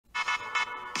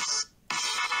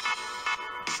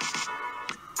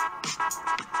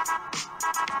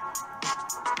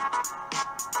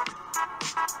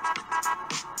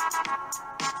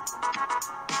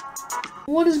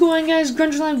What is going on, guys?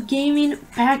 Grunge Gaming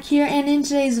back here, and in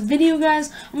today's video,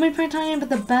 guys, I'm going to be talking about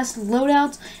the best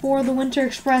loadouts for the Winter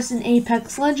Express in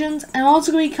Apex Legends. I'm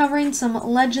also going to be covering some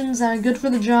legends that are good for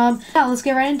the job. Yeah, let's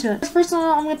get right into it. First of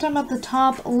all, I'm going to talk about the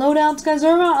top loadouts, guys.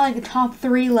 There are about like the top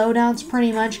 3 loadouts,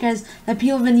 pretty much, guys, that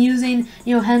people have been using,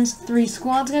 hence 3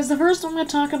 squads, guys. The first I'm going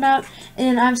to talk about,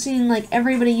 and I've seen like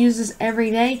everybody use this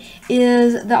every day,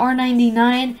 is the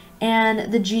R99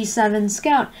 and the G7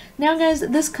 Scout. Now, guys,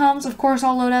 this comes, of course,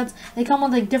 all loadouts, they come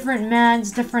with like different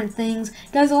mags, different things.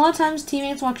 Guys, a lot of times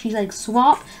teammates will actually like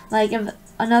swap, like if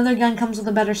another gun comes with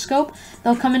a better scope,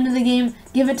 they'll come into the game,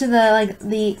 give it to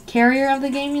the carrier of the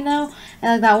game, and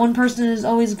like that one person is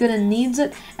always good and needs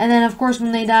it, and then of course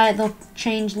when they die, they'll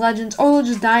change legends, or they'll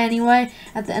just die anyway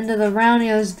at the end of the round.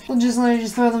 They'll just literally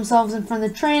just throw themselves in front of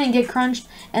the train and get crunched,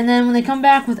 and then when they come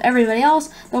back with everybody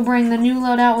else, they'll bring the new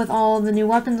loadout with all of the new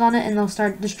weapons on it, and they'll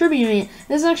start distributing it.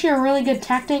 This is actually a really good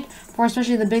tactic for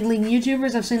especially the big league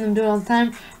YouTubers. I've seen them do it all the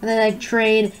time, where they like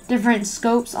trade different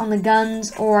scopes on the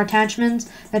guns or attachments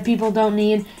that people don't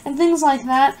need and things like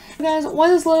that. Guys, why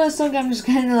this loadout is so good, I'm just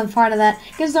getting to the part of that,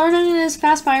 because the R99 is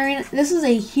fast firing. This is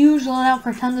a huge loadout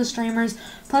for tons of streamers.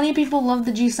 Plenty of people love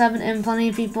the G7 and plenty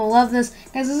of people love this.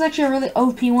 Guys, this is actually a really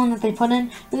OP one that they put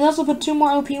in. But they also put 2 more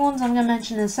OP ones I'm going to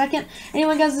mention in a second.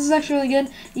 Anyway, guys, this is actually really good.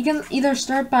 You can either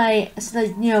start by,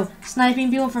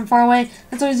 sniping people from far away.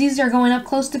 That's always easier, going up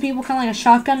close to people, kind of like a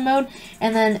shotgun mode,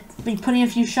 and then putting a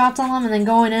few shots on them, and then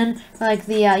going in for like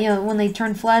the, when they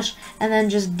turn flesh, and then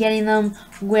just getting them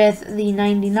with the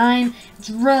 99. It's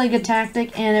a really good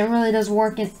tactic, and it really does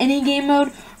work in any game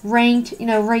mode, ranked,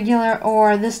 regular,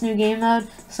 or this new game mode.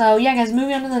 So yeah, guys,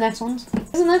 moving on to the next ones.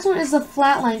 The next one is the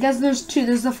flatline. Guys, there's 2.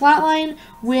 There's the flatline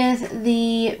with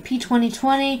the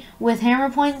P2020 with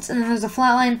hammer points, and then there's a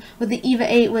flatline with the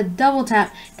EVA 8 with double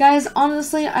tap. Guys,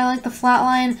 honestly, I like the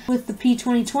flatline with the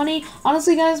P2020.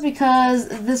 Honestly, guys, because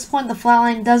at this point the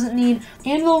flatline doesn't need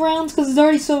anvil rounds, because it's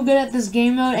already so good at this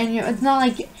game mode, and it's not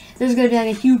like there's going to be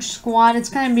like a huge squad. It's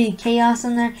kind of be chaos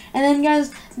in there. And then,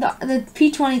 guys, the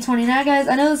P2020. Now, guys,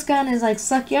 I know this gun is like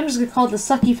sucky. I'm just going to call it the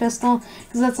sucky pistol,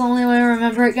 because that's the only way I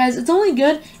remember it. Guys, it's only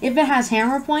good if it has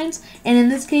hammer points. And in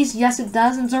this case, yes, it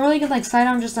does. And it's a really good like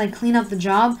sidearm, just like clean up the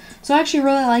job. So I actually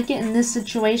really like it in this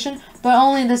situation. But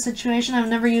only in this situation. I've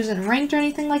never used it in ranked or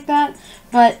anything like that.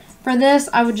 But for this,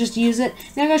 I would just use it.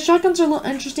 Now, guys, shotguns are a little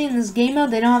interesting in this game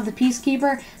mode. They don't have the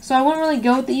Peacekeeper, so I wouldn't really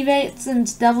go with the EVA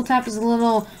since double tap is a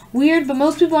little weird. But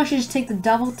most people actually just take the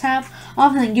double tap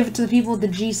off and then give it to the people with the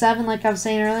G7, like I was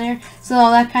saying earlier. So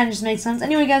that kind of just makes sense.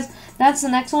 Anyway, guys, that's the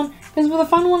next one. Because the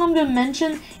final one I'm going to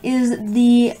mention is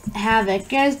the Havoc.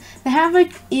 Guys, the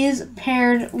Havoc is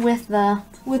paired with the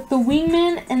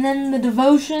Wingman, and then the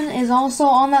Devotion is also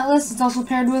on that list. It's also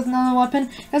paired with another weapon.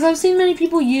 As I've seen many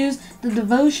people use the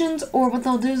Devotions, or what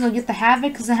they'll do is they'll get the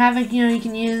Havoc, because the Havoc, you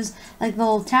can use like the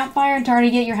little tap fire to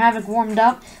already get your Havoc warmed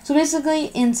up. So basically,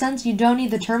 in sense, you don't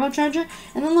need the turbocharger,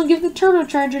 and then they'll give the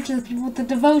turbocharger to the people with the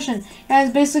Devotion.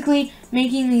 Guys, basically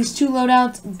making these 2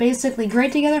 loadouts basically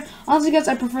great together. Honestly, guys,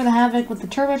 I prefer the Havoc with the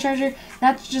turbocharger.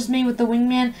 That's just me with the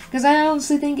Wingman, because I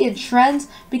honestly think it shreds,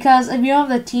 because if you don't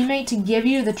have the teammate to give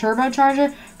you the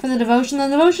turbocharger for the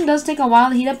Devotion does take a while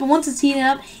to heat up, but once it's heated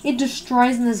up, it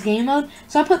destroys in this game mode.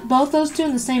 So I put both those 2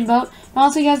 in the same boat. But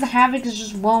also, guys, the Havoc is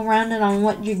just well-rounded on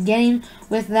what you're getting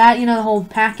with that, the whole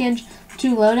package.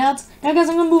 2 loadouts. Now, guys,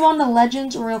 I'm going to move on to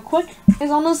Legends real quick.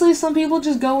 Because honestly, some people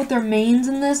just go with their mains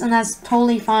in this, and that's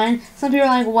totally fine. Some people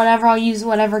are like, whatever, I'll use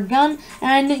whatever gun.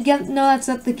 And I know that's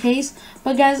not the case.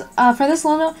 But, guys, for this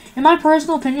loadout, in my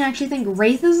personal opinion, I actually think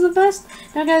Wraith is the best.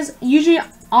 Now, guys, usually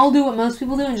I'll do what most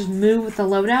people do and just move with the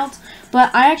loadouts.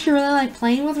 But I actually really like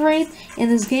playing with Wraith in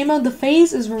this game mode. The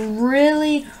phase is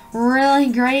really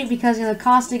great, because the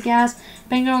caustic gas,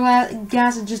 bango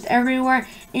gas is just everywhere,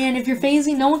 and if you're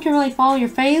phasing, no one can really follow your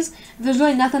phase. There's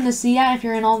really nothing to see at if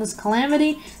you're in all this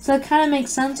calamity, so it kind of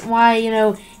makes sense why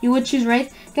you would choose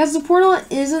Wraith. Guys, the portal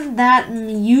isn't that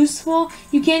useful.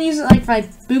 You can use it like for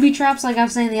booby traps, like I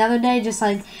was saying the other day, just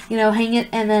like hang it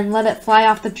and then let it fly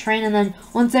off the train, and then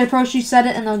once they approach you, set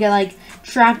it, and they'll get like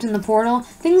trapped in the portal,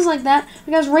 things like that.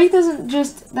 Because Wraith isn't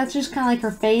just, that's just kind of like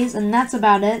her phase, and that's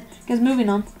about it. Guys, moving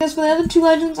on. Guys, for the other 2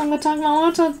 legends I'm going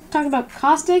to talk about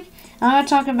Caustic, and I'm going to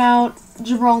talk about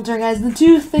Gibraltar. Guys, the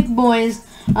 2 thick boys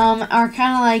are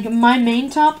kind of like my main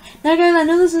top. Now, guys, I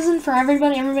know this isn't for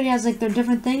everybody. Everybody has like their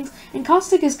different things, and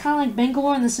Caustic is kind of like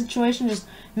Bangalore in the situation, just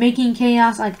making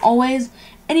chaos like always.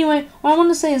 Anyway, what I want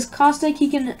to say is Caustic, he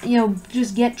can,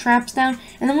 just get traps down,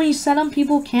 and then when you set them,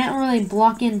 people can't really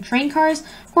block in train cars.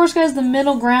 Of course, guys, the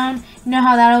middle ground, you know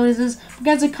how that always is. But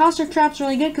guys, the Caustic trap's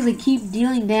really good because they keep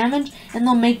dealing damage, and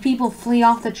they'll make people flee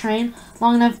off the train.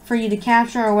 long enough for you to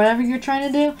capture or whatever you're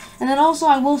trying to do. And then also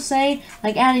I will say,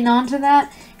 like, adding on to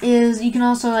that is you can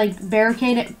also like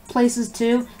barricade it places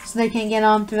too, so they can't get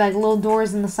on through like little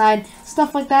doors in the side,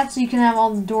 stuff like that, so you can have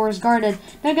all the doors guarded.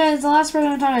 Now guys, the last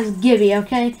person I'm talking about is Gibby,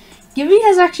 okay? Gibby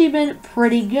has actually been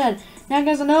pretty good. Now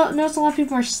guys, I notice a lot of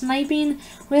people are sniping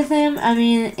with him. I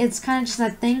mean, it's kind of just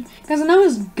that thing. Guys, I know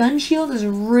his gun shield is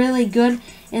really good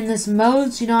in this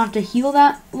mode, so you don't have to heal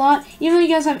that a lot. Even though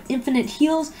you guys have infinite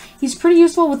heals, he's pretty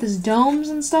useful with his domes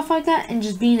and stuff like that, and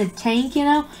just being a tank, you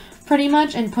know, pretty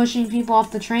much, and pushing people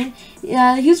off the train.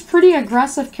 He's a pretty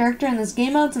aggressive character in this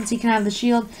game mode since he can have the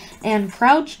shield and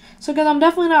crouch. So guys, I'm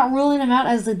definitely not ruling him out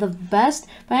as the best,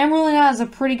 but I am ruling him out as a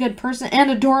pretty good person and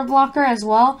a door blocker as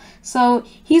well. So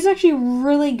he's actually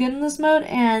really good in this mode,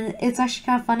 and it's actually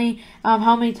kind of funny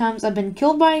how many times I've been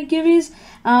killed by Gibbies.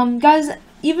 Guys,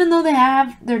 even though they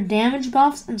have their damage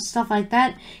buffs and stuff like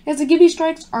that, guys, the Gibby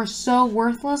strikes are so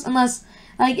worthless unless,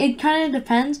 like, it kind of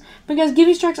depends, because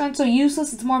Gibby strikes aren't so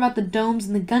useless. It's more about the domes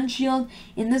and the gun shield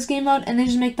in this game mode, and they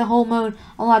just make the whole mode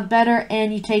a lot better,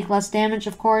 and you take less damage,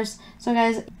 of course. So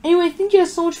guys, anyway, thank you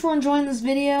guys so much for enjoying this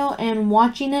video and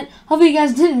watching it. Hopefully you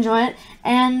guys did enjoy it,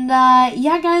 and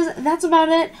yeah guys, that's about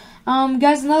it.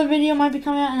 Guys, another video might be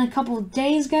coming out in a couple of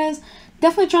days, guys.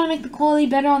 Definitely trying to make the quality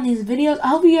better on these videos. I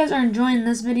hope you guys are enjoying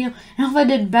this video, and I hope I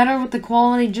did better with the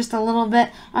quality just a little bit.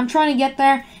 I'm trying to get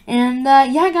there, and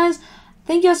yeah guys,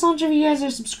 thank you guys so much if you guys are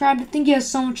subscribed. Thank you guys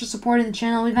so much for supporting the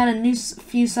channel. We've had a new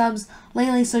few subs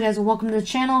lately, so guys, welcome to the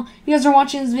channel. You guys are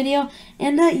watching this video,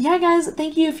 and yeah guys,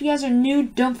 thank you. If you guys are new,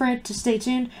 don't forget to stay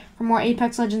tuned for more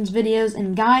Apex Legends videos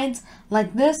and guides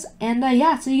like this, and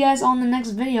yeah, see you guys on the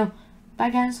next video. Bye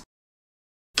guys.